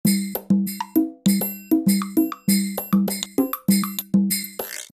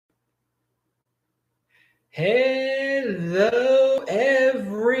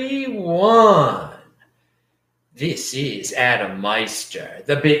This is Adam Meister,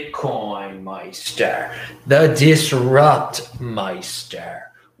 the Bitcoin Meister, the Disrupt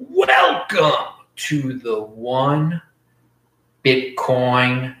Meister. Welcome to the One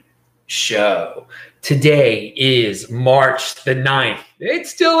Bitcoin Show. Today is March the 9th. It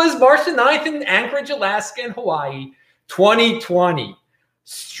still is March the 9th in Anchorage, Alaska, and Hawaii, 2020.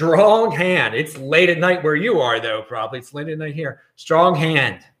 Strong hand. It's late at night where you are, though, probably. It's late at night here. Strong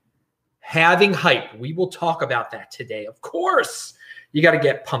hand. Having hype. We will talk about that today. Of course, you got to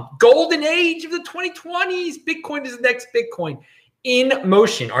get pumped. Golden age of the 2020s. Bitcoin is the next Bitcoin. In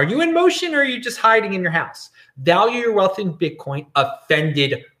motion. Are you in motion or are you just hiding in your house? Value your wealth in Bitcoin.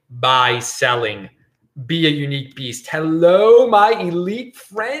 Offended by selling. Be a unique beast. Hello, my elite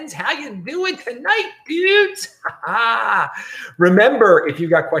friends. How you doing tonight, dudes? Remember, if you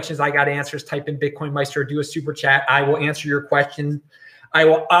got questions, I got answers. Type in Bitcoin Meister. Do a super chat. I will answer your questions. I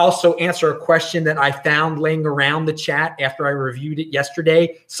will also answer a question that I found laying around the chat after I reviewed it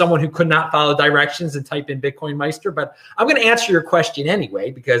yesterday. Someone who could not follow directions and type in Bitcoin Meister. But I'm going to answer your question anyway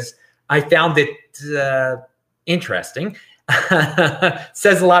because I found it interesting.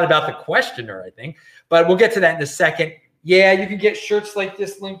 Says a lot about the questioner, I think. But we'll get to that in a second. Yeah, you can get shirts like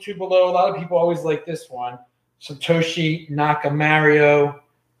this linked to below. A lot of people always like this one. Satoshi Nakamario.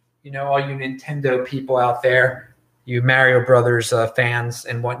 You know, all you Nintendo people out there. You Mario Brothers fans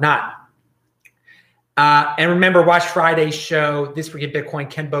and whatnot. And remember, watch Friday's show. This Week in Bitcoin.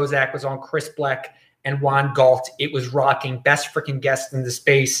 Ken Bozak was on, Chris Black and Juan Galt. It was rocking. Best freaking guest in the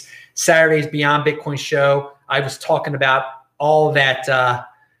space. Saturday's Beyond Bitcoin show. I was talking about all that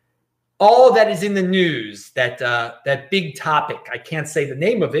is in the news, that big topic. I can't say the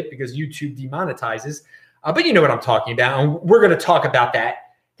name of it because YouTube demonetizes, but you know what I'm talking about. And we're going to talk about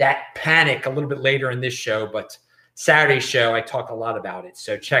that panic a little bit later in this show, but Saturday's show, I talk a lot about it.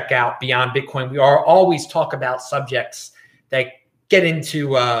 So check out Beyond Bitcoin. We are always talk about subjects that get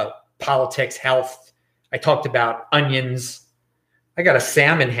into politics, health. I talked about onions. I got a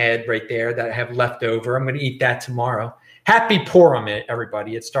salmon head right there that I have left over. I'm going to eat that tomorrow. Happy Purim,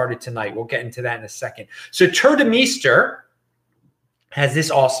 everybody. It started tonight. We'll get into that in a second. So Turdemeester has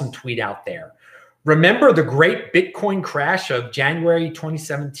this awesome tweet out there. Remember the great Bitcoin crash of January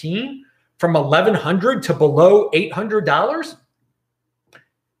 2017? From $1,100 to below $800?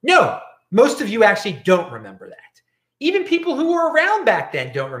 No, most of you actually don't remember that. Even people who were around back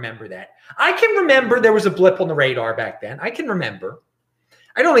then don't remember that. I can remember there was a blip on the radar back then. I can remember.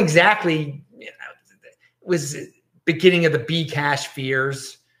 I don't exactly, it was beginning of the Bcash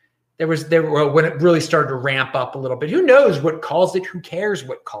fears. There were when it really started to ramp up a little bit. Who knows what caused it? Who cares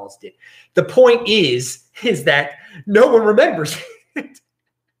what caused it? The point is that no one remembers it.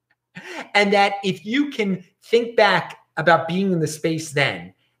 And that if you can think back about being in the space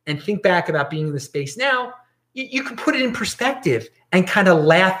then and think back about being in the space now, you can put it in perspective and kind of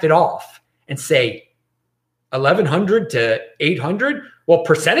laugh it off and say 1,100 to 800. Well,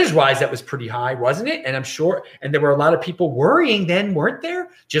 percentage wise, that was pretty high, wasn't it? And I'm sure, and there were a lot of people worrying then, weren't there?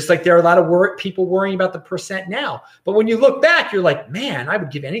 Just like there are a lot of people worrying about the percent now. But when you look back, you're like, man, I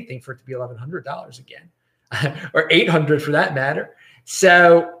would give anything for it to be $1,100 again or 800 for that matter.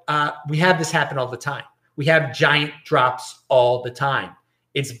 So we have this happen all the time. We have giant drops all the time.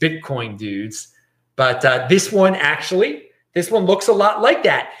 It's Bitcoin, dudes. But this one looks a lot like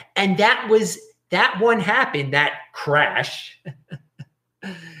that. And that one happened, that crash.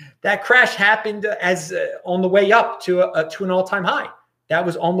 That crash happened as on the way up to an all-time high. That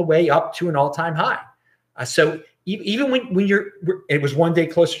was on the way up to an all-time high. So even when it was one day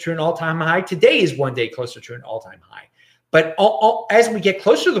closer to an all-time high, today is one day closer to an all-time high. But as we get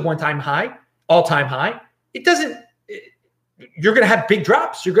closer to the all-time high, you're going to have big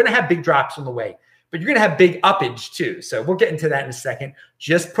drops. You're going to have big drops on the way, but you're going to have big uppage too. So we'll get into that in a second.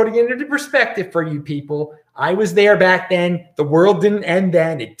 Just putting it into perspective for you people. I was there back then. The world didn't end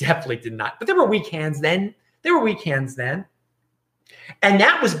then. It definitely did not. But there were weak hands then. And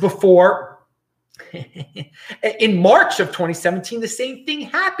that was before, in March of 2017, the same thing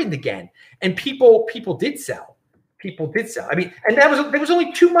happened again. And people did sell. I mean, and there was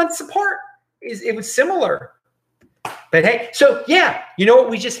only 2 months apart. It was similar. But hey, so yeah, you know what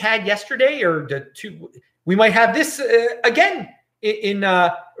we just had yesterday, or we might have this again in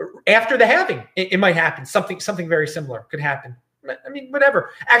after the halving. It might happen. Something very similar could happen. I mean, whatever.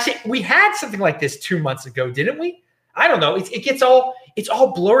 Actually, we had something like this 2 months ago, didn't we? I don't know. It's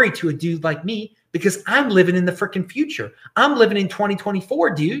all blurry to a dude like me because I'm living in the freaking future. I'm living in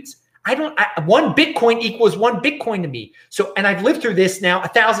 2024, dudes. One Bitcoin equals one Bitcoin to me. So, and I've lived through this now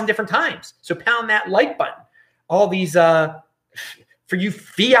 1,000 different times. So pound that like button. All these for you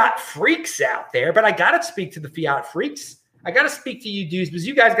fiat freaks out there, but I got to speak to the fiat freaks. I got to speak to you dudes because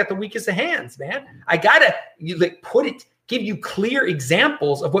you guys got the weakest of hands, man. I got to give you clear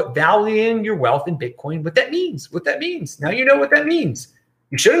examples of what valuing your wealth in Bitcoin, what that means. Now you know what that means.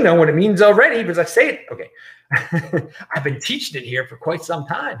 You should have known what it means already because I say it. Okay. I've been teaching it here for quite some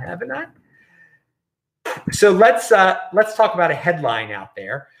time, haven't I? So let's talk about a headline out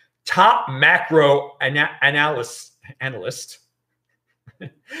there. Top macro analyst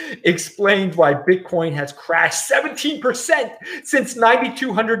explained why Bitcoin has crashed 17% since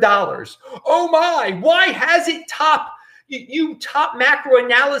 $9,200. Oh my, why has it top? You top macro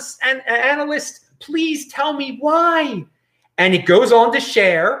analyst, please tell me why. And it goes on to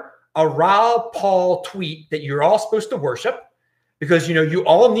share a Raoul Pal tweet that you're all supposed to worship because, you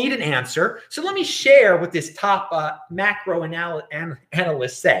all need an answer. So let me share what this top macro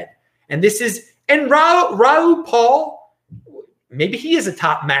analyst said. And Raoul Pal, maybe he is a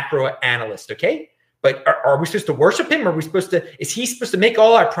top macro analyst, okay? But are we supposed to worship him? Is he supposed to make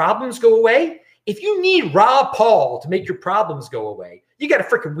all our problems go away? If you need Raoul Pal to make your problems go away, you got a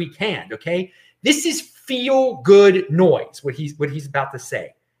freaking weak hand, okay? This is feel-good noise, what he's about to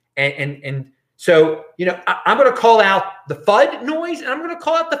say. And so, I'm going to call out the FUD noise, and I'm going to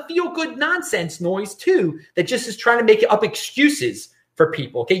call out the feel-good nonsense noise too, that just is trying to make up excuses for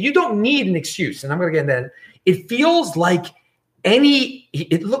people, okay? You don't need an excuse, and I'm going to get into that. It feels like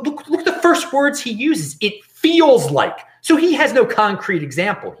look at the first words he uses. It feels like. So he has no concrete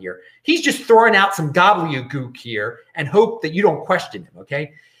example here. He's just throwing out some gobbledygook here and hope that you don't question him,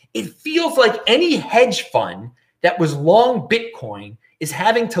 okay? It feels like any hedge fund that was long Bitcoin is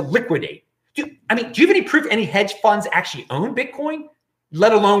having to liquidate. Do you have any proof any hedge funds actually own Bitcoin,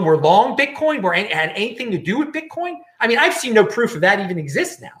 let alone were long Bitcoin, or had anything to do with Bitcoin? I've seen no proof of that even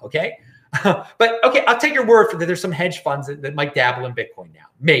exists now, okay? But, okay, I'll take your word for that. There's some hedge funds that might dabble in Bitcoin now.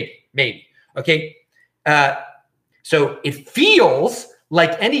 Maybe, okay? So it feels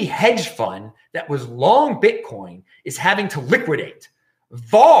like any hedge fund that was long Bitcoin is having to liquidate.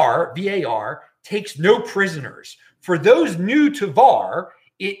 VAR, V-A-R, takes no prisoners. For those new to VAR,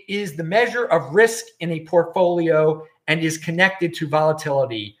 it is the measure of risk in a portfolio and is connected to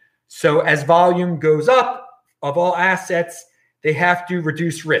volatility. So as volume goes up of all assets, they have to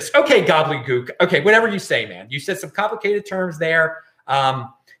reduce risk. Okay, gobbledygook. Okay, whatever you say, man. You said some complicated terms there.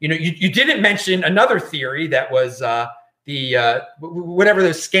 You didn't mention another theory that was whatever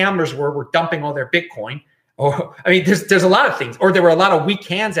those scammers were dumping all their Bitcoin. There's a lot of things. Or there were a lot of weak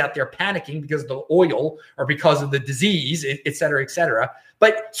hands out there panicking because of the oil or because of the disease, et cetera, et cetera.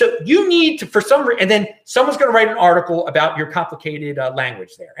 But so you need to, for some reason, and then someone's going to write an article about your complicated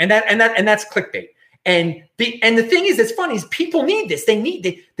language there, and that's clickbait. And the thing is, that's funny is people need this.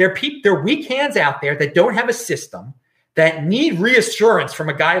 They're weak hands out there that don't have a system, that need reassurance from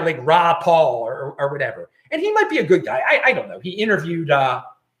a guy like Raoul Pal or whatever. And he might be a good guy. I don't know. He interviewed Dan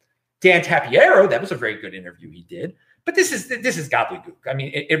Tapiero. That was a very good interview he did. But this is gobbledygook.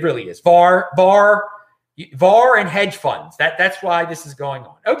 It really is. VAR and hedge funds. That's why this is going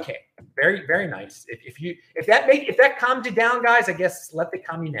on. Okay, very, very nice. If that calms you down, guys, I guess let it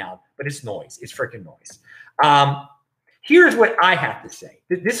calm you down. But it's noise. It's freaking noise. Here's what I have to say.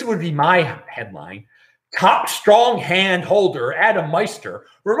 This would be my headline. Top strong hand holder Adam Meister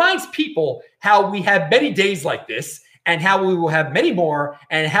reminds people how we have many days like this and how we will have many more,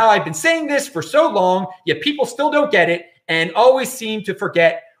 and how I've been saying this for so long, yet people still don't get it and always seem to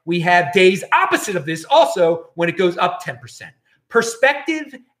forget we have days opposite of this also when it goes up 10%.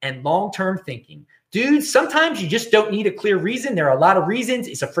 Perspective and long-term thinking. Dude, sometimes you just don't need a clear reason. There are a lot of reasons.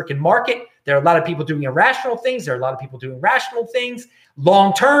 It's a freaking market. There are a lot of people doing irrational things. There are a lot of people doing rational things.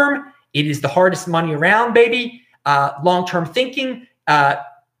 Long-term, it is the hardest money around, baby. Long-term thinking,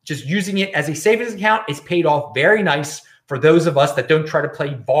 just using it as a savings account is paid off very nice for those of us that don't try to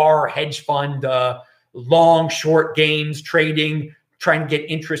play VAR, hedge fund, long, short games, trading, trying to get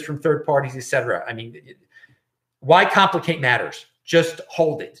interest from third parties, etc. Why complicate matters? Just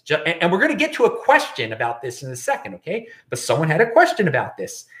hold it. And we're going to get to a question about this in a second, okay? But someone had a question about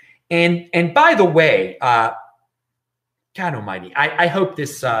this. And by the way, God almighty, I hope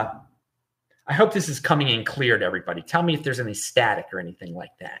this is coming in clear to everybody. Tell me if there's any static or anything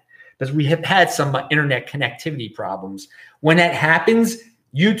like that, because we have had some internet connectivity problems. When that happens,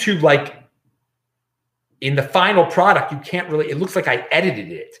 YouTube, like in the final product, you can't really, it looks like I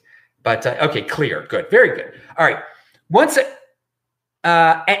edited it, but okay, clear, good, very good. All right,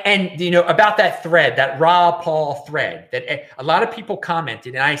 about that thread, that Raoul Pal thread, that a lot of people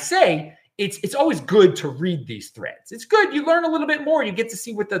commented, and I say, it's always good to read these threads. It's good. You learn a little bit more. You get to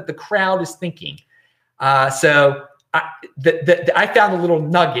see what the crowd is thinking. So I found a little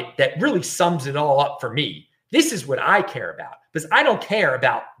nugget that really sums it all up for me. This is what I care about, because I don't care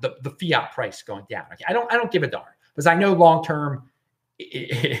about the fiat price going down. Okay? I don't give a darn, because I know long term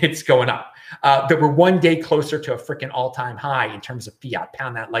it's going up. That we're one day closer to a freaking all-time high in terms of fiat.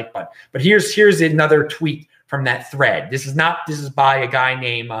 Pound that like button. But here's another tweet from that thread. This is by a guy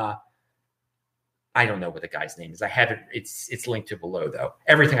named I don't know what the guy's name is. I have it. It's linked to below though.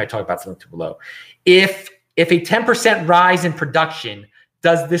 Everything I talk about is linked to below. If a 10% rise in production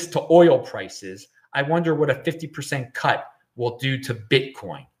does this to oil prices, I wonder what a 50% cut will do to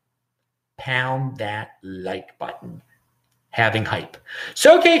Bitcoin. Pound that like button. Having hype.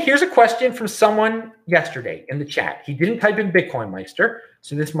 So, okay, here's a question from someone yesterday in the chat. He didn't type in Bitcoin Meister,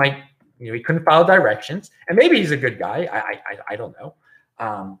 so this might, he couldn't follow directions. And maybe he's a good guy. I don't know.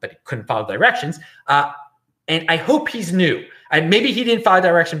 But he couldn't follow directions. And I hope he's new. Maybe he didn't follow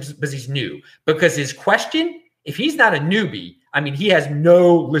directions because he's new. Because his question, if he's not a newbie, he has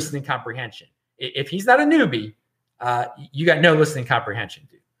no listening comprehension. If he's not a newbie, you got no listening comprehension,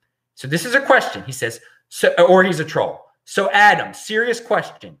 dude. So this is a question. He says, or he's a troll. So Adam, serious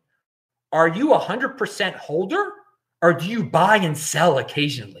question. Are you 100% holder, or do you buy and sell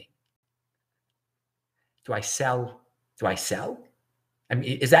occasionally? Do I sell? That's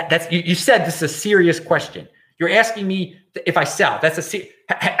you said this is a serious question. You're asking me if I sell.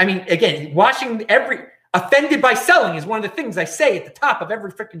 Again, offended by selling is one of the things I say at the top of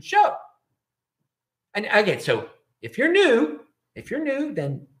every freaking show. And again, so if you're new,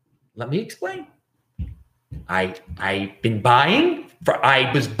 then let me explain. I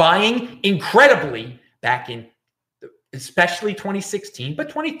was buying incredibly back in especially 2016, but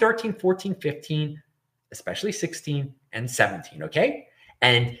 2013, 14, 15, especially 16 and 17, okay?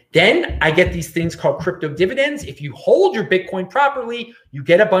 And then I get these things called crypto dividends. If you hold your Bitcoin properly, you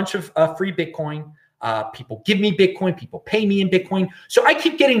get a bunch of free Bitcoin. People give me Bitcoin. People pay me in Bitcoin. So I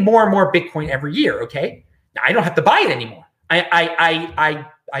keep getting more and more Bitcoin every year, okay? Now, I don't have to buy it anymore. I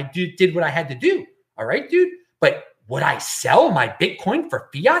did what I had to do. All right, dude. But would I sell my Bitcoin for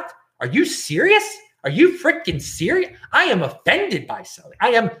fiat? Are you serious? Are you freaking serious? I am offended by selling. I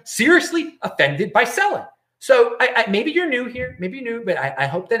am seriously offended by selling. So maybe you're new here. Maybe you're new, but I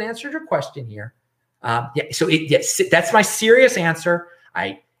hope that answered your question here. Yes, that's my serious answer.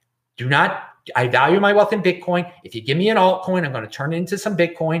 I value my wealth in Bitcoin. If you give me an altcoin, I'm going to turn it into some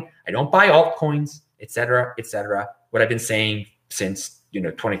Bitcoin. I don't buy altcoins, et cetera, et cetera. What I've been saying since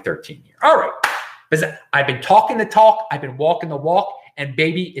 2013 here. All right. Because I've been talking the talk, I've been walking the walk, and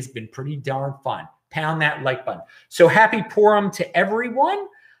baby, it's been pretty darn fun. Pound that like button. So happy Purim to everyone.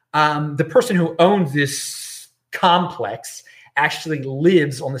 The person who owns this complex actually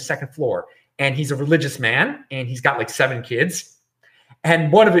lives on the second floor, and he's a religious man, and he's got like 7 kids.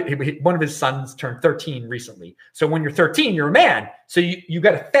 And one of his sons turned 13 recently. So when you're 13, you're a man. So you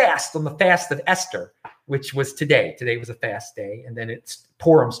got to fast on the fast of Esther, which was today. Today was a fast day. And then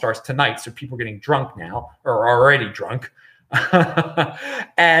Purim starts tonight. So people are getting drunk now, or are already drunk. But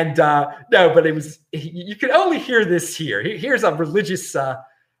you can only hear this here. Here's a religious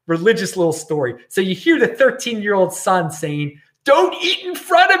little story. So you hear the 13-year-old son saying, "Don't eat in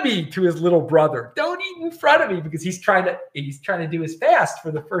front of me," to his little brother. "Don't eat in front of me," because he's trying to do his fast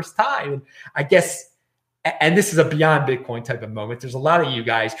for the first time. And I guess, and this is a beyond Bitcoin type of moment. There's a lot of you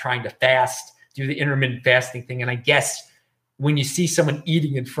guys trying to fast, do the intermittent fasting thing. And I guess when you see someone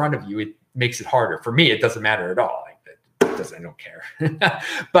eating in front of you, it makes it harder. For me, it doesn't matter at all. I don't care.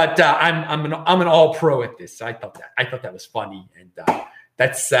 But I'm an all pro at this. So I thought that was funny. And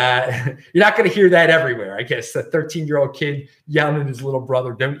that's you're not going to hear that everywhere, I guess. A 13-year-old kid yelling at his little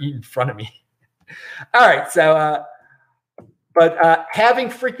brother, "Don't eat in front of me." All right. So, having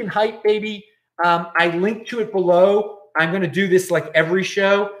freaking hype, baby. I linked to it below. I'm going to do this like every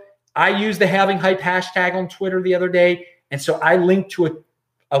show. I used the having hype hashtag on Twitter the other day. And so I linked to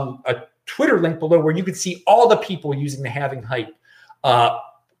a Twitter link below where you can see all the people using the having hype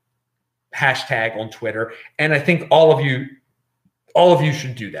hashtag on Twitter. And I think all of you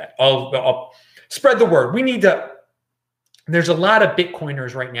should do that. I'll spread the word. There's a lot of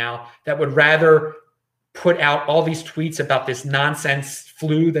Bitcoiners right now that would rather put out all these tweets about this nonsense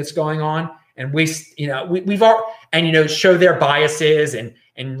flu that's going on and waste, show their biases and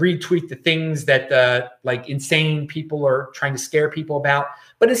retweet the things that like insane people are trying to scare people about.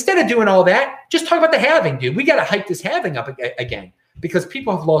 But instead of doing all that, just talk about the halving, dude. We got to hype this halving up again because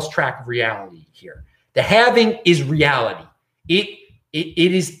people have lost track of reality here. The halving is reality. It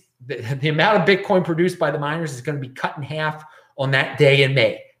is the amount of Bitcoin produced by the miners is going to be cut in half on that day in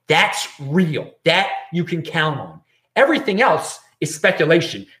May. That's real. That you can count on. Everything else is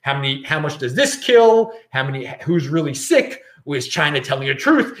speculation. How much does this kill? Who's really sick? Is China telling the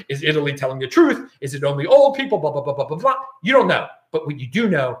truth? Is Italy telling the truth? Is it only old people? Blah, blah, blah, blah, blah, blah. You don't know. But what you do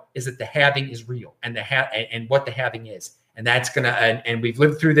know is that the halving is real and and what the halving is. And that's going to, and we've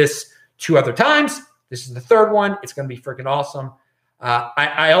lived through this 2 other times. This is the 3rd one. It's going to be freaking awesome.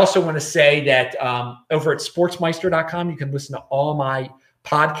 I also want to say that over at sportsmeister.com, you can listen to all my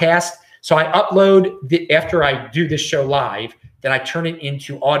podcasts. So I upload, after I do this show live, then I turn it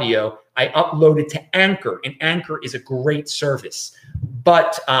into audio. I upload it to Anchor, and Anchor is a great service.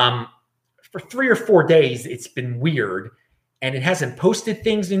 But for 3 or 4 days, it's been weird, and it hasn't posted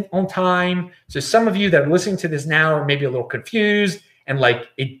things on time. So some of you that are listening to this now are maybe a little confused, and like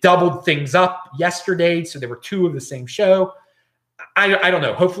it doubled things up yesterday, so there were 2 of the same show. I don't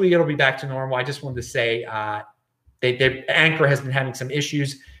know. Hopefully it'll be back to normal. I just wanted to say Anchor has been having some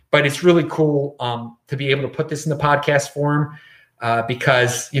issues, but it's really cool to be able to put this in the podcast form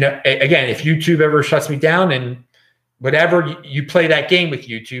because, again, if YouTube ever shuts me down and whatever, you play that game with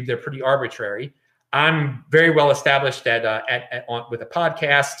YouTube, they're pretty arbitrary. I'm very well established with a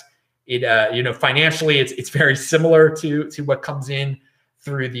podcast. It financially, it's very similar to what comes in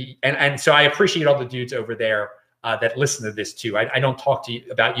through and so I appreciate all the dudes over there that listen to this too. I don't talk to you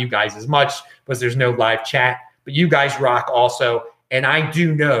about you guys as much because there's no live chat, but you guys rock also. And I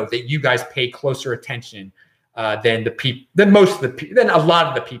do know that you guys pay closer attention than a lot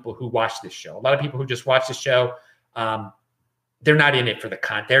of the people who watch this show. A lot of people who just watch the show, they're not in it for the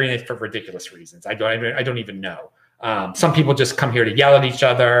content. They're in it for ridiculous reasons. I don't even know. Some people just come here to yell at each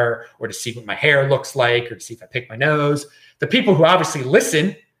other or to see what my hair looks like or to see if I pick my nose. The people who obviously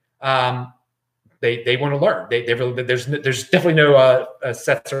listen, they want to learn. There's definitely no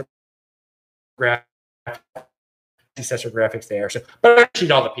sensor graphics there. So, but I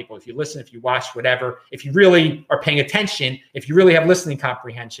appreciate all the people. If you listen, if you watch, whatever, if you really are paying attention, if you really have listening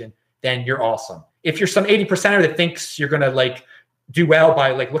comprehension, then you're awesome. If you're some 80%er that thinks you're going to do well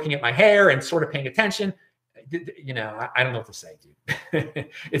by looking at my hair and sort of paying attention, I don't know what to say, dude.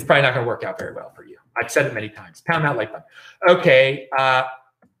 It's probably not going to work out very well for you. I've said it many times. Pound that like button. Okay.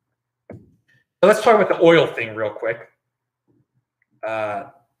 Let's talk about the oil thing real quick.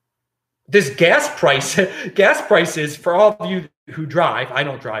 This gas prices for all of you who drive. I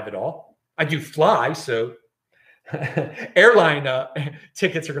don't drive at all. I do fly, so airline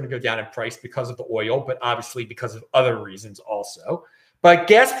tickets are going to go down in price because of the oil, but obviously because of other reasons also. But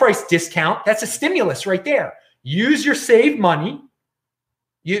gas price discount, that's a stimulus right there. Use your saved money.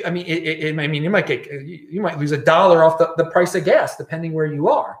 You might lose $1 off the price of gas depending where you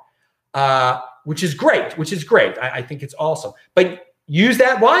are. Which is great. I think it's awesome. But use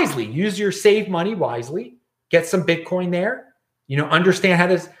that wisely. Use your saved money wisely. Get some Bitcoin there. Understand how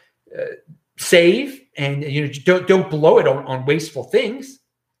to save, and don't blow it on wasteful things.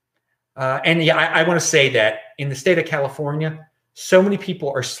 I want to say that in the state of California, so many people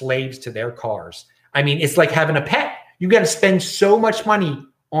are slaves to their cars. I mean, it's like having a pet. You got to spend so much money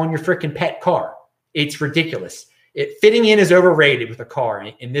on your freaking pet car. It's ridiculous. Fitting in is overrated with a car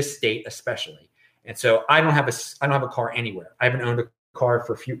in this state, especially. And so I don't have a car anywhere. I haven't owned a car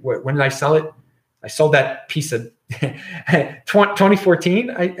for a few. When did I sell it? I sold that piece of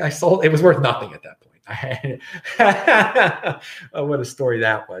 2014. I sold. It was worth nothing at that point. Oh, what a story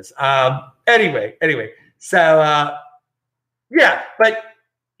that was. Anyway. So yeah, but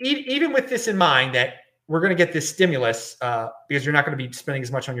even with this in mind, that we're going to get this stimulus because you're not going to be spending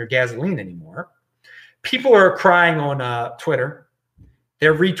as much on your gasoline anymore. People are crying on Twitter.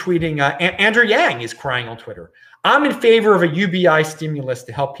 They're retweeting. Andrew Yang is crying on Twitter. I'm in favor of a UBI stimulus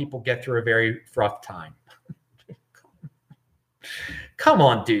to help people get through a very rough time. Come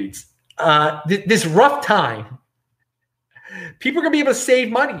on, dudes. This rough time, people are going to be able to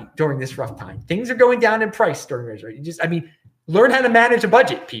save money during this rough time. Things are going down in price during this. Right? Learn how to manage a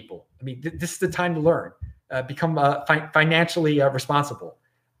budget, people. This is the time to learn. Become financially responsible.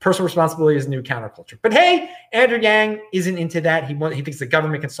 Personal responsibility is a new counterculture. But hey, Andrew Yang isn't into that. He thinks the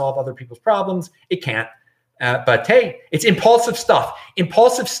government can solve other people's problems. It can't. But hey, it's impulsive stuff.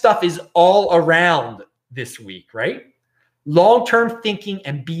 Impulsive stuff is all around this week, right? Long-term thinking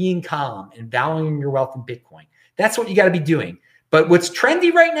and being calm and valuing your wealth in Bitcoin. That's what you got to be doing. But what's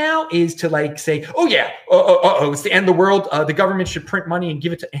trendy right now is to say, oh yeah, it's the end of the world. The government should print money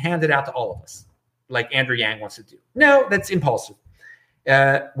and hand it out to all of us, like Andrew Yang wants to do. No, that's impulsive.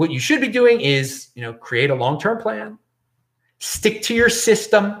 What you should be doing is, create a long-term plan, stick to your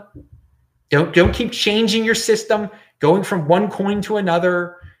system. Don't keep changing your system, going from one coin to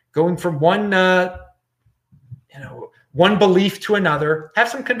another, going from one belief to another. Have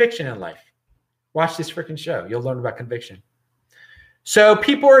some conviction in life. Watch this freaking show. You'll learn about conviction. So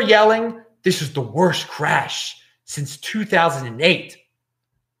people are yelling, this is the worst crash since 2008.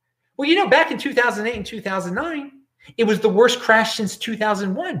 Well, back in 2008 and 2009, it was the worst crash since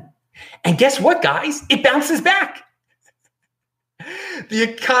 2001. And guess what, guys? It bounces back. The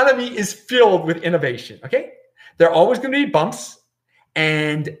economy is filled with innovation, okay? There are always going to be bumps,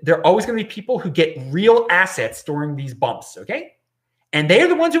 and there are always going to be people who get real assets during these bumps, okay? And they are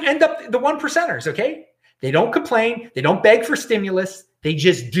the ones who end up the one percenters, okay? They don't complain. They don't beg for stimulus. They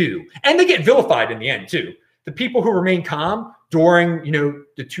just do. And they get vilified in the end, too. The people who remain calm during,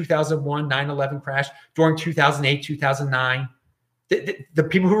 the 2001 9/11 crash, during 2008, 2009, the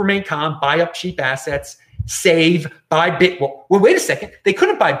people who remain calm, buy up cheap assets, save, buy Bitcoin. Well, wait a second. They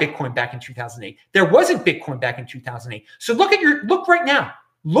couldn't buy Bitcoin back in 2008. There wasn't Bitcoin back in 2008. So look right now.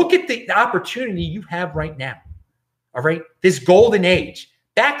 Look at the opportunity you have right now. All right. This golden age.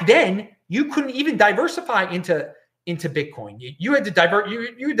 Back then, you couldn't even diversify into Bitcoin. You had to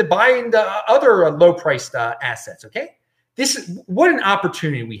you had to buy into other low-priced assets. Okay. What an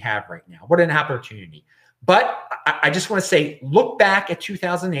opportunity we have right now. What an opportunity. But I just want to say, look back at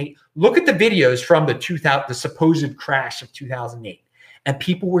 2008. Look at the videos from the supposed crash of 2008. And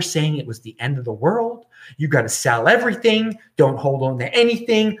people were saying it was the end of the world. You got to sell everything. Don't hold on to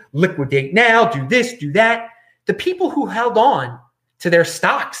anything. Liquidate now. Do this, do that. The people who held on to their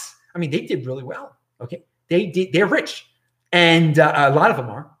stocks, they did really well. Okay. They're rich. And a lot of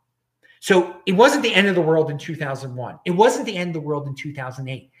them are. So it wasn't the end of the world in 2001. It wasn't the end of the world in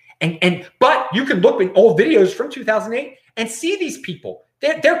 2008. But you can look in old videos from 2008 and see these people.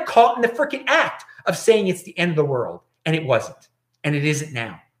 They're caught in the freaking act of saying it's the end of the world. And it wasn't. And it isn't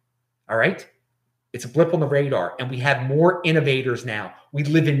now. All right? It's a blip on the radar. And we have more innovators now. We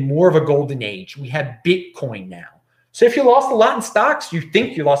live in more of a golden age. We have Bitcoin now. So if you lost a lot in stocks, you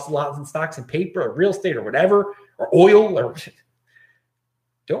think you lost a lot in stocks and paper or real estate or whatever, or oil,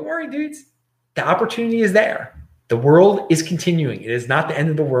 don't worry, dudes. The opportunity is there. The world is continuing. It is not the end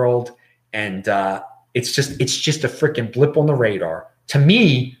of the world. And it's just a freaking blip on the radar. To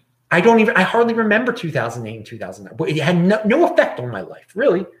me, I hardly remember 2008 and 2009. But it had no effect on my life.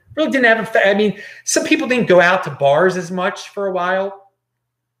 Really didn't have effect. Some people didn't go out to bars as much for a while.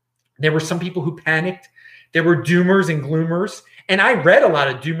 There were some people who panicked. There were doomers and gloomers. And I read a lot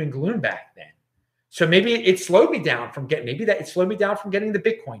of doom and gloom back then. So maybe it slowed me down from getting the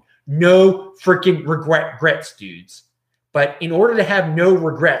Bitcoin. No freaking regrets, dudes. But in order to have no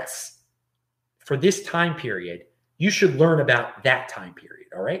regrets for this time period, you should learn about that time period,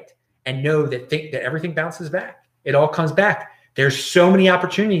 all right? And know that everything bounces back. It all comes back. There's so many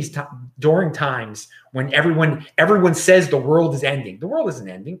opportunities during times when everyone says the world is ending. The world isn't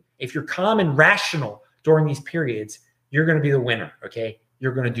ending. If you're calm and rational during these periods, you're going to be the winner, okay?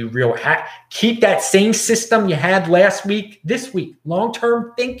 You're going to do keep that same system you had last week, this week.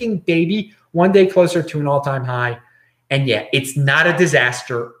 Long-term thinking, baby. One day closer to an all-time high. And yeah, it's not a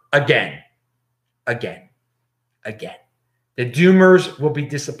disaster again. The doomers will be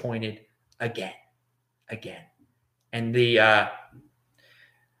disappointed again. And the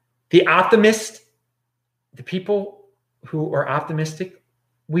optimist, the people who are optimistic,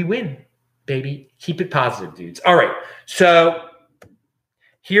 we win, baby. Keep it positive, dudes. All right. So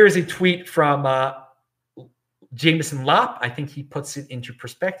here's a tweet from Jameson Lopp. I think he puts it into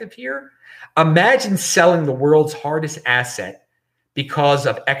perspective here. Imagine selling the world's hardest asset because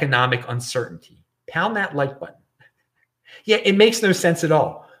of economic uncertainty. Pound that like button. Yeah, it makes no sense at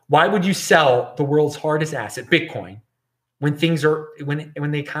all. Why would you sell the world's hardest asset, Bitcoin, when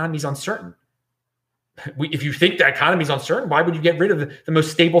the economy is uncertain? If you think the economy is uncertain, why would you get rid of the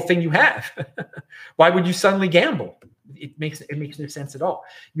most stable thing you have? Why would you suddenly gamble? It makes no sense at all.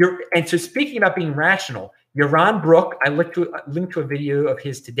 And so speaking about being rational, Yaron Brook, I linked to a video of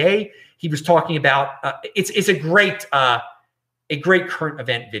his today. He was talking about it's a great current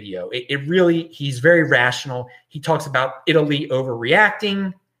event video. He's very rational. He talks about Italy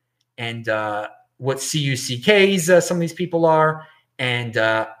overreacting and what CUCKs some of these people are, and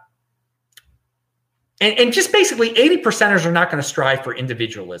just basically 80%ers are not going to strive for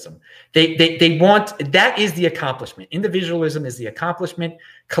individualism. They want, that is the accomplishment. Individualism is the accomplishment.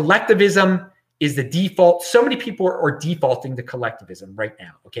 Collectivism is the default. So many people are defaulting to collectivism right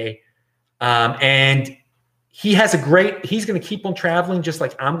now. Okay. And he's going to keep on traveling just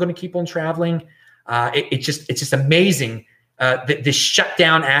like I'm going to keep on traveling. It's just amazing. This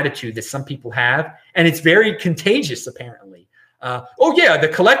shutdown attitude that some people have. And it's very contagious, apparently.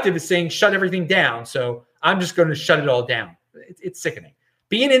 The collective is saying shut everything down, so I'm just going to shut it all down. It's sickening.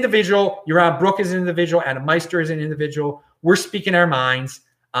 Be an individual. Yaron Brook is an individual. Adam Meister is an individual. We're speaking our minds.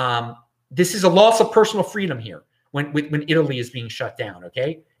 This is a loss of personal freedom here. when Italy is being shut down.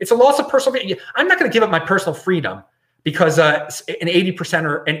 Okay, it's a loss of personal freedom. I'm not going to give up my personal freedom because an 80%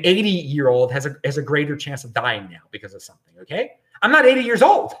 or an 80-year-old has a greater chance of dying now because of something. Okay, I'm not 80 years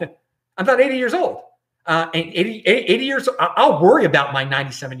old. I'm not 80 years old. And 80 years, I'll worry about my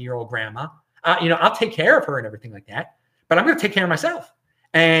 97-year-old grandma. I'll take care of her and everything like that. But I'm going to take care of myself.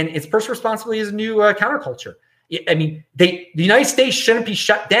 And it's personal responsibility is a new counterculture. I mean, the United States shouldn't be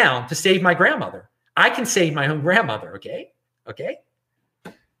shut down to save my grandmother. I can save my own grandmother. Okay.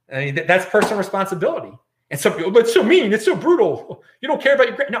 I mean, that's personal responsibility. And some people, but it's so mean. It's so brutal. You don't care about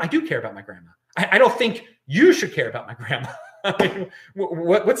your grandma. No, I do care about my grandma. I don't think you should care about my grandma.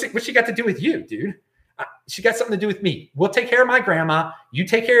 What's she got to do with you, dude? She got something to do with me. We'll take care of my grandma. You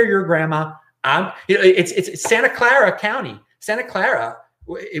take care of your grandma. It's Santa Clara County. Santa Clara,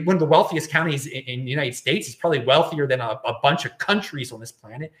 one of the wealthiest counties in the United States, is probably wealthier than a bunch of countries on this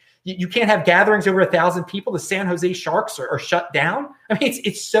planet. You can't have gatherings over 1,000 people. The San Jose Sharks are shut down. I mean,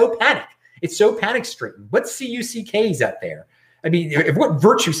 it's so panic. It's so panic-stricken. What CUCKs out there? I mean, what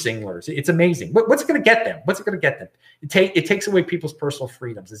virtue singlers? It's amazing. What's it going to get them? What's it going to get them? It takes away people's personal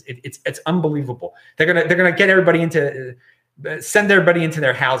freedoms. It's unbelievable. They're gonna get everybody send everybody into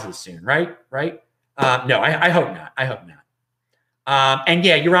their houses soon, right? No, I hope not. I hope not. And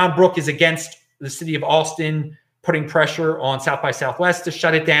yeah, Yaron Brook is against the city of Austin putting pressure on South by Southwest to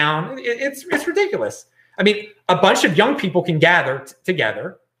shut it down. It's ridiculous. I mean, a bunch of young people can gather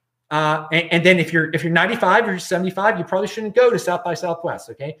together. And then if you're 95 or 75, you probably shouldn't go to South by Southwest,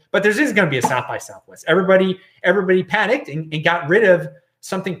 okay? But there is going to be a South by Southwest. Everybody panicked and got rid of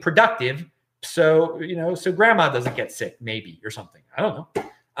something productive, so grandma doesn't get sick, maybe, or something. I don't know.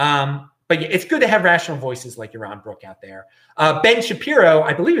 But yeah, it's good to have rational voices like Yaron Brook out there. Ben Shapiro,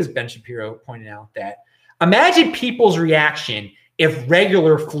 I believe it was Ben Shapiro, pointed out that imagine people's reaction if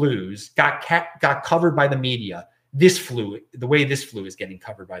regular flus got covered by the media. This flu, the way this flu is getting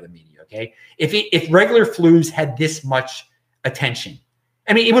covered by the media, okay? If regular flus had this much attention,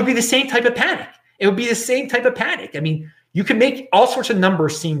 I mean, it would be the same type of panic. It would be the same type of panic. I mean, you can make all sorts of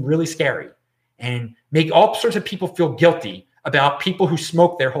numbers seem really scary and make all sorts of people feel guilty about people who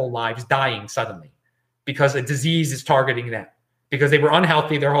smoke their whole lives dying suddenly because a disease is targeting them because they were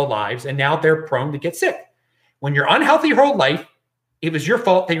unhealthy their whole lives and now they're prone to get sick. When you're unhealthy your whole life, it was your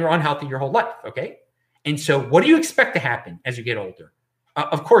fault that you're unhealthy your whole life, okay? And so what do you expect to happen as you get older?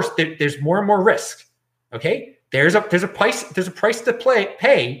 Of course, there's more and more risk. Okay. There's a price to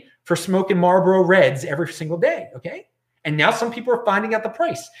pay for smoking Marlboro Reds every single day. Okay. And now some people are finding out the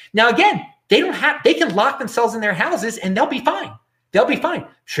price. Now, again, they can lock themselves in their houses and they'll be fine. They'll be fine.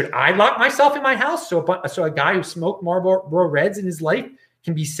 Should I lock myself in my house so a guy who smoked Marlboro Reds in his life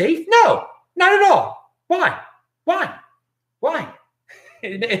can be safe? No, not at all. Why?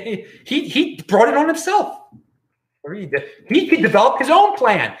 He brought it on himself. He could develop his own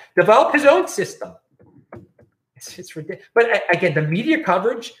plan, develop his own system. It's ridiculous. But again, the media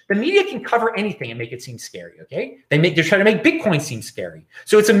can cover anything and make it seem scary. Okay, they're trying to make Bitcoin seem scary.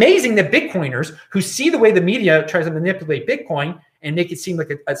 So it's amazing that Bitcoiners who see the way the media tries to manipulate Bitcoin and make it seem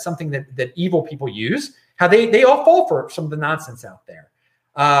like something that evil people use, how they all fall for some of the nonsense out there.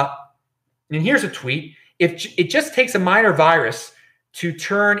 And here's a tweet: if it just takes a minor virus to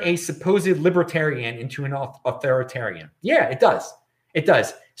turn a supposed libertarian into an authoritarian. Yeah, it does. It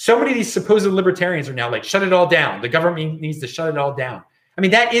does. So many of these supposed libertarians are now like, shut it all down. The government needs to shut it all down. I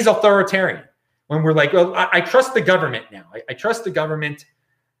mean, that is authoritarian. When we're like, well, I trust the government now. I trust the government,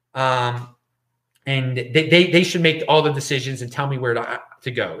 and they should make all the decisions and tell me where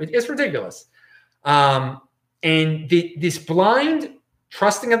to go. It's ridiculous. And this blind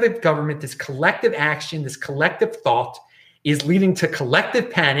trusting of the government, this collective action, this collective thought, is leading to collective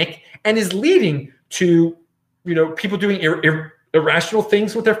panic and is leading to, people doing irrational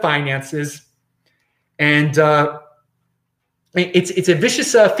things with their finances. And it's a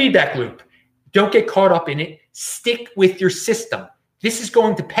vicious feedback loop. Don't get caught up in it. Stick with your system. This is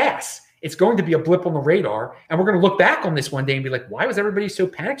going to pass. It's going to be a blip on the radar. And we're going to look back on this one day and be like, why was everybody so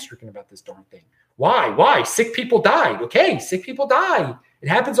panic-stricken about this darn thing? Why? Sick people died. Okay, sick people die. It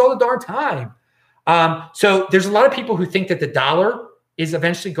happens all the darn time. So there's a lot of people who think that the dollar is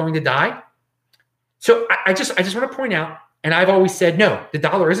eventually going to die. So I just want to point out, and I've always said, no, the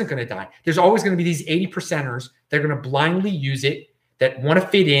dollar isn't going to die. There's always going to be these 80%ers that are going to blindly use it, that want to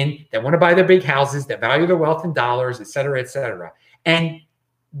fit in, that want to buy their big houses, that value their wealth in dollars, et cetera, et cetera. And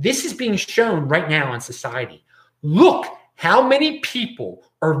this is being shown right now in society. Look how many people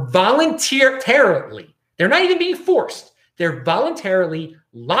are voluntarily, they're not even being forced, they're voluntarily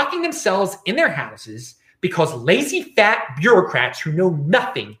locking themselves in their houses because lazy, fat bureaucrats who know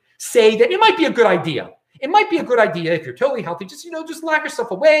nothing say that it might be a good idea. It might be a good idea if you're totally healthy, just lock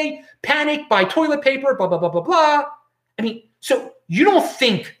yourself away, panic, buy toilet paper, blah, blah, blah, blah, blah. I mean, so you don't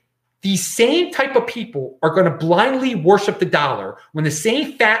think these same type of people are going to blindly worship the dollar when the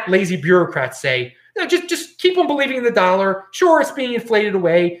same fat, lazy bureaucrats say, just keep on believing in the dollar. Sure, it's being inflated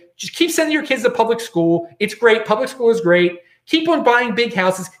away. Just keep sending your kids to public school. It's great. Public school is great. Keep on buying big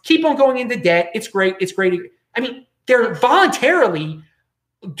houses. Keep on going into debt. It's great. It's great. I mean, they're voluntarily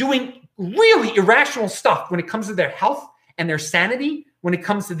doing really irrational stuff when it comes to their health and their sanity, when it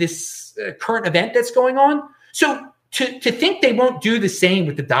comes to this current event that's going on. So to think they won't do the same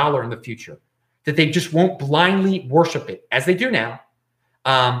with the dollar in the future, that they just won't blindly worship it as they do now,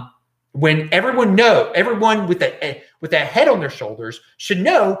 when everyone with a head on their shoulders should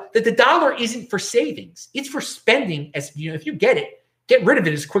know that the dollar isn't for savings. It's for spending. As if you get it, get rid of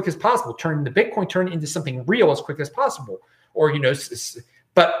it as quick as possible. Turn the Bitcoin, turn it into something real as quick as possible. Or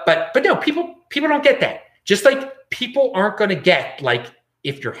but no, people don't get that. Just like people aren't going to get, like,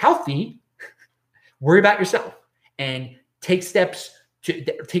 if you're healthy, worry about yourself and take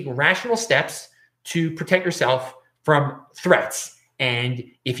rational steps to protect yourself from threats. And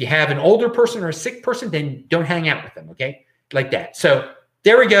if you have an older person or a sick person, then don't hang out with them, okay? Like that. So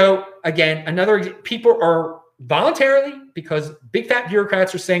there we go. Again, people are voluntarily, because big fat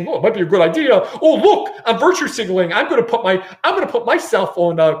bureaucrats are saying, "Oh, it might be a good idea. Oh, look, I'm virtue signaling. I'm going to put myself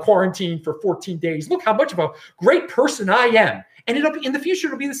on quarantine for 14 days. Look how much of a great person I am." And it'll be in the future.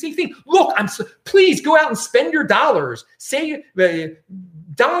 It'll be the same thing. Look, please go out and spend your dollars. Say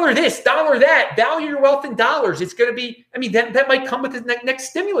dollar this, dollar that. Value your wealth in dollars. It's going to be. I mean, that might come with the next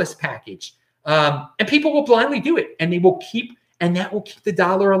stimulus package, and people will blindly do it, and that will keep the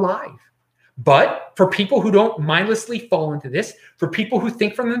dollar alive. But for people who don't mindlessly fall into this, for people who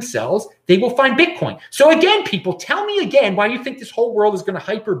think for themselves, they will find Bitcoin. So again, people, tell me again why you think this whole world is going to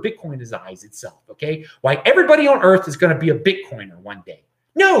hyper Bitcoinize itself, okay? Why everybody on earth is going to be a Bitcoiner one day.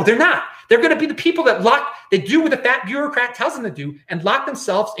 No, they're not. They're going to be the people that do what the fat bureaucrat tells them to do and lock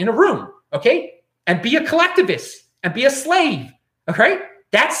themselves in a room, okay? And be a collectivist and be a slave, okay?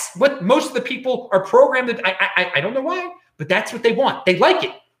 That's what most of the people are programmed to. I don't know why, but that's what they want. They like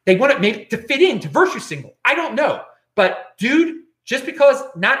it. They want it maybe to fit into virtue signal. I don't know. But dude, just because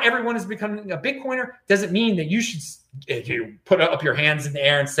not everyone is becoming a Bitcoiner doesn't mean that you should put up your hands in the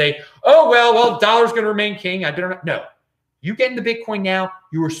air and say, "Oh, well, dollar's going to remain king. I better not." No. You get into Bitcoin now,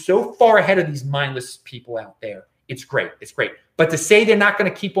 you are so far ahead of these mindless people out there. It's great. It's great. But to say they're not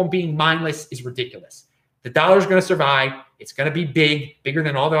going to keep on being mindless is ridiculous. The dollar's going to survive. It's going to be bigger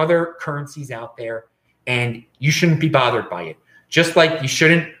than all the other currencies out there. And you shouldn't be bothered by it. Just like you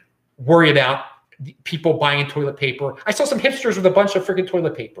shouldn't worry about people buying toilet paper. I saw some hipsters with a bunch of freaking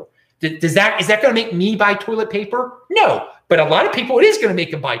toilet paper. Is that going to make me buy toilet paper? No. But a lot of people, it is going to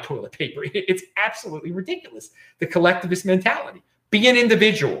make them buy toilet paper. It's absolutely ridiculous. The collectivist mentality. Be an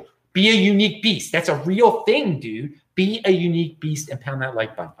individual. Be a unique beast. That's a real thing, dude. Be a unique beast and pound that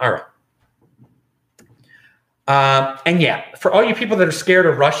like button. All right. And yeah, for all you people that are scared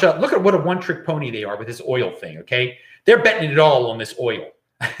of Russia, look at what a one-trick pony they are with this oil thing, okay? They're betting it all on this oil.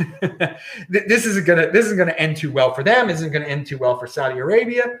 This isn't gonna end too well for them. This isn't gonna end too well for Saudi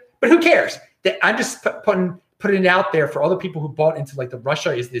Arabia. But who cares? I'm just putting it out there for all the people who bought into like the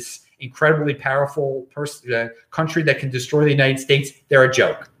Russia is this incredibly powerful country that can destroy the United States. They're a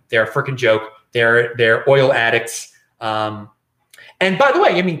joke. They're a freaking joke. They're oil addicts. And by the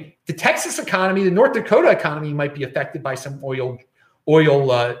way, I mean the Texas economy, the North Dakota economy might be affected by some oil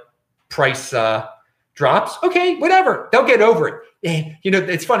price drops. Okay, whatever. They'll get over it.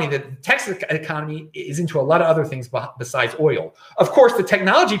 It's funny that the Texas economy is into a lot of other things besides oil. Of course, the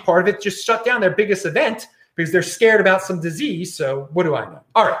technology part of it just shut down their biggest event because they're scared about some disease. So what do I know?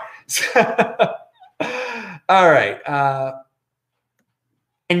 All right. All right.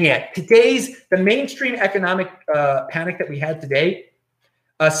 And yeah, the mainstream economic panic that we had today,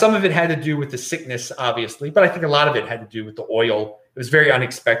 some of it had to do with the sickness, obviously, but I think a lot of it had to do with the oil. It was very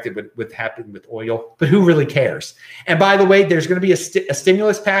unexpected what happened with oil, but who really cares? And by the way, there's going to be a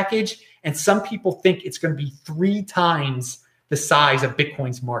stimulus package, and some people think it's going to be 3 times the size of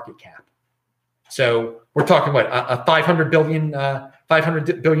Bitcoin's market cap. So we're talking a $500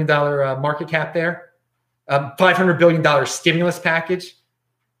 billion market cap there, $500 billion stimulus package,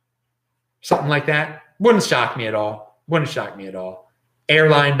 something like that. Wouldn't shock me at all.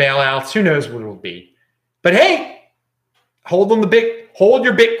 Airline bailouts, who knows what it will be? But hey. Hold your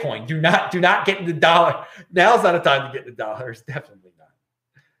Bitcoin. Do not get into dollar. Now's not a time to get into dollars. Definitely not.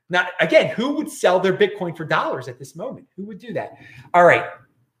 Now, again, who would sell their Bitcoin for dollars at this moment? Who would do that? All right.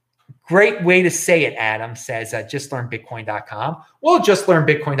 Great way to say it, Adam says, justlearnbitcoin.com. Well,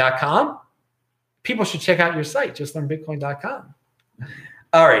 justlearnbitcoin.com. people should check out your site, justlearnbitcoin.com.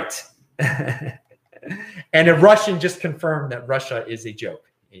 All right. And a Russian just confirmed that Russia is a joke.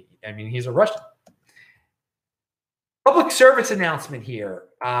 I mean, he's a Russian. Public service announcement here.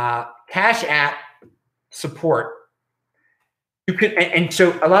 Cash App support. You could, and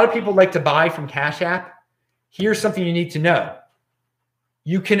so a lot of people like to buy from Cash App. Here's something you need to know.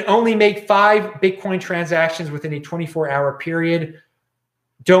 You can only make 5 Bitcoin transactions within a 24-hour period.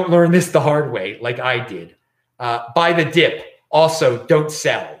 Don't learn this the hard way like I did. Buy the dip. Also, don't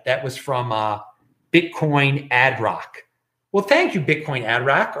sell. That was from Bitcoin Ad Rock. Well, thank you, Bitcoin Ad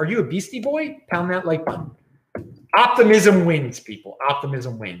Rock. Are you a beastie boy? Pound that like button. Optimism wins, people.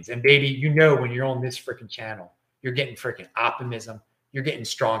 Optimism wins. And baby, you know when you're on this freaking channel, you're getting freaking optimism. You're getting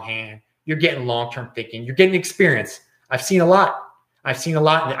strong hand. You're getting long-term thinking. You're getting experience. I've seen a lot. I've seen a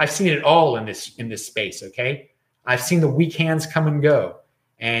lot. I've seen it all in this space, okay? I've seen the weak hands come and go.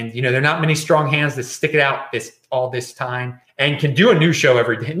 And, you know, there are not many strong hands that stick it out all this time and can do a new show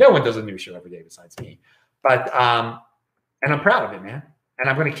every day. No one does a new show every day besides me. But, and I'm proud of it, man. And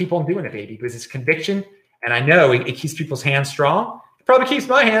I'm going to keep on doing it, baby, because it's conviction. And I know it keeps people's hands strong. It probably keeps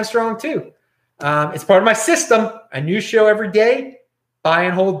my hands strong, too. It's part of my system. A new show every day. Buy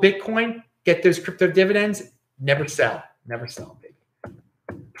and hold Bitcoin. Get those crypto dividends. Never sell. Never sell, baby.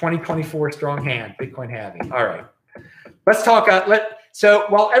 2024 strong hand. Bitcoin halving. All right. Let's talk. So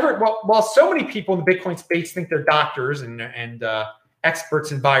while so many people in the Bitcoin space think they're doctors and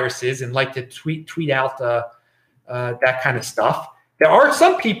experts in viruses and like to tweet out that kind of stuff, there are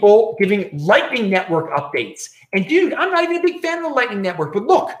some people giving Lightning Network updates. And dude, I'm not even a big fan of the Lightning Network, but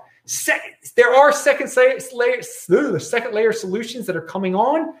look, there are second layer solutions that are coming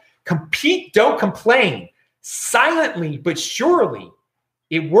on. Compete, don't complain. Silently but surely,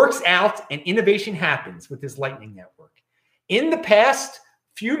 it works out and innovation happens with this Lightning Network. In the past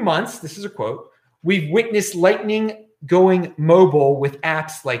few months, this is a quote, we've witnessed Lightning going mobile with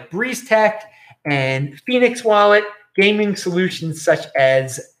apps like BreezeTech and Phoenix Wallet, gaming solutions such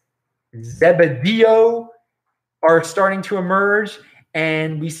as Zebedeo are starting to emerge,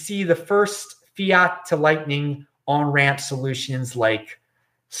 and we see the first fiat to Lightning on-ramp solutions like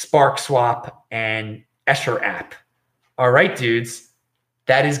SparkSwap and Escher app. All right, dudes,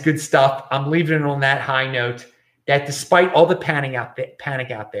 that is good stuff. I'm leaving it on that high note that despite all the panic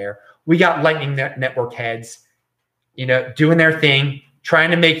out there, we got Lightning Network heads, you know, doing their thing,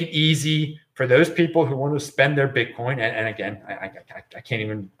 trying to make it easy for those people who want to spend their Bitcoin. And again, I can't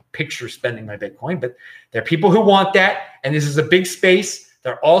even picture spending my Bitcoin, but there are people who want that. And this is a big space.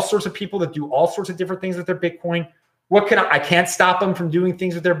 There are all sorts of people that do all sorts of different things with their Bitcoin. I can't stop them from doing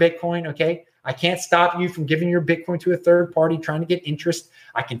things with their Bitcoin, okay? I can't stop you from giving your Bitcoin to a third party trying to get interest.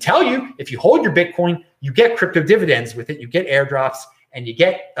 I can tell you, if you hold your Bitcoin, you get crypto dividends with it. You get airdrops and you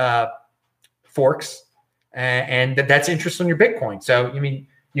get forks, and that's interest on your Bitcoin. So, I mean,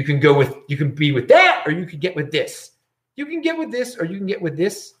 you can be with that, or you could get with this. You can get with this, or you can get with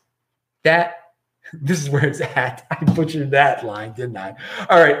this. This is where it's at. I butchered that line, didn't I?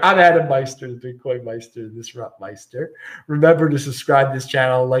 All right, I'm Adam Meister, the Bitcoin Meister, the Disrupt Meister. Remember to subscribe to this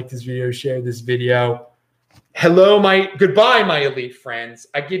channel, like this video, share this video. Goodbye, my elite friends.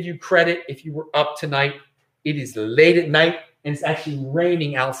 I give you credit if you were up tonight. It is late at night, and it's actually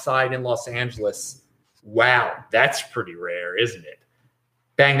raining outside in Los Angeles. Wow, that's pretty rare, isn't it?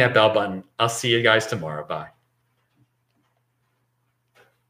 Bang that bell button. I'll see you guys tomorrow. Bye.